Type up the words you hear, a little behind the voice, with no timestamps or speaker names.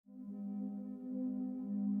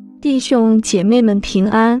弟兄姐妹们平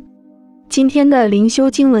安。今天的灵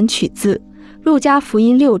修经文取自路加福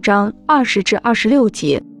音6章20至26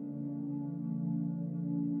节。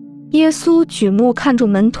耶稣举目看住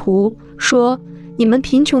门徒，说：你们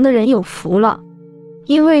贫穷的人有福了，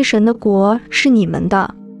因为神的国是你们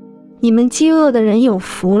的。你们饥饿的人有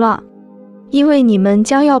福了，因为你们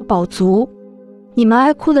将要饱足。你们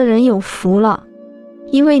哀哭的人有福了，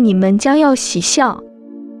因为你们将要喜笑。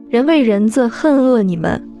人为人子恨恶你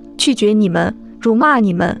们，拒绝你们，辱骂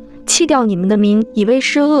你们，弃掉你们的名，以为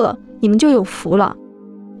是恶，你们就有福了。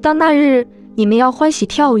当那日，你们要欢喜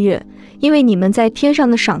跳跃，因为你们在天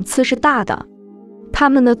上的赏赐是大的。他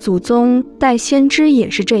们的祖宗代先知也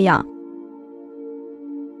是这样。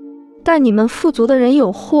但你们富足的人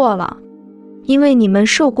有祸了，因为你们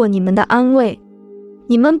受过你们的安慰。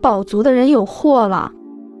你们饱足的人有祸了，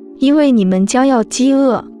因为你们将要饥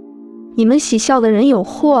饿。你们喜笑的人有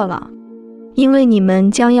祸了，因为你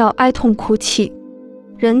们将要哀痛哭泣。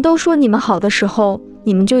人都说你们好的时候，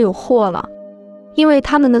你们就有祸了，因为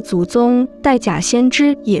他们的祖宗代假先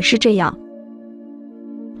知也是这样。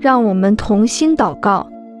让我们同心祷告。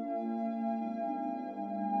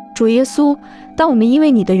主耶稣，当我们因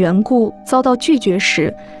为你的缘故遭到拒绝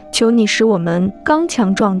时，求你使我们刚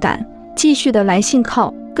强壮胆，继续的来信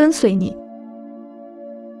靠跟随你。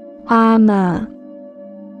阿们。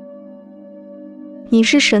你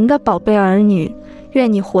是神的宝贝儿女，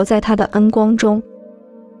愿你活在他的恩光中。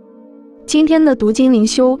今天的读经灵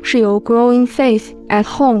修是由 Growing Faith at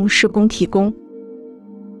Home 事工提供。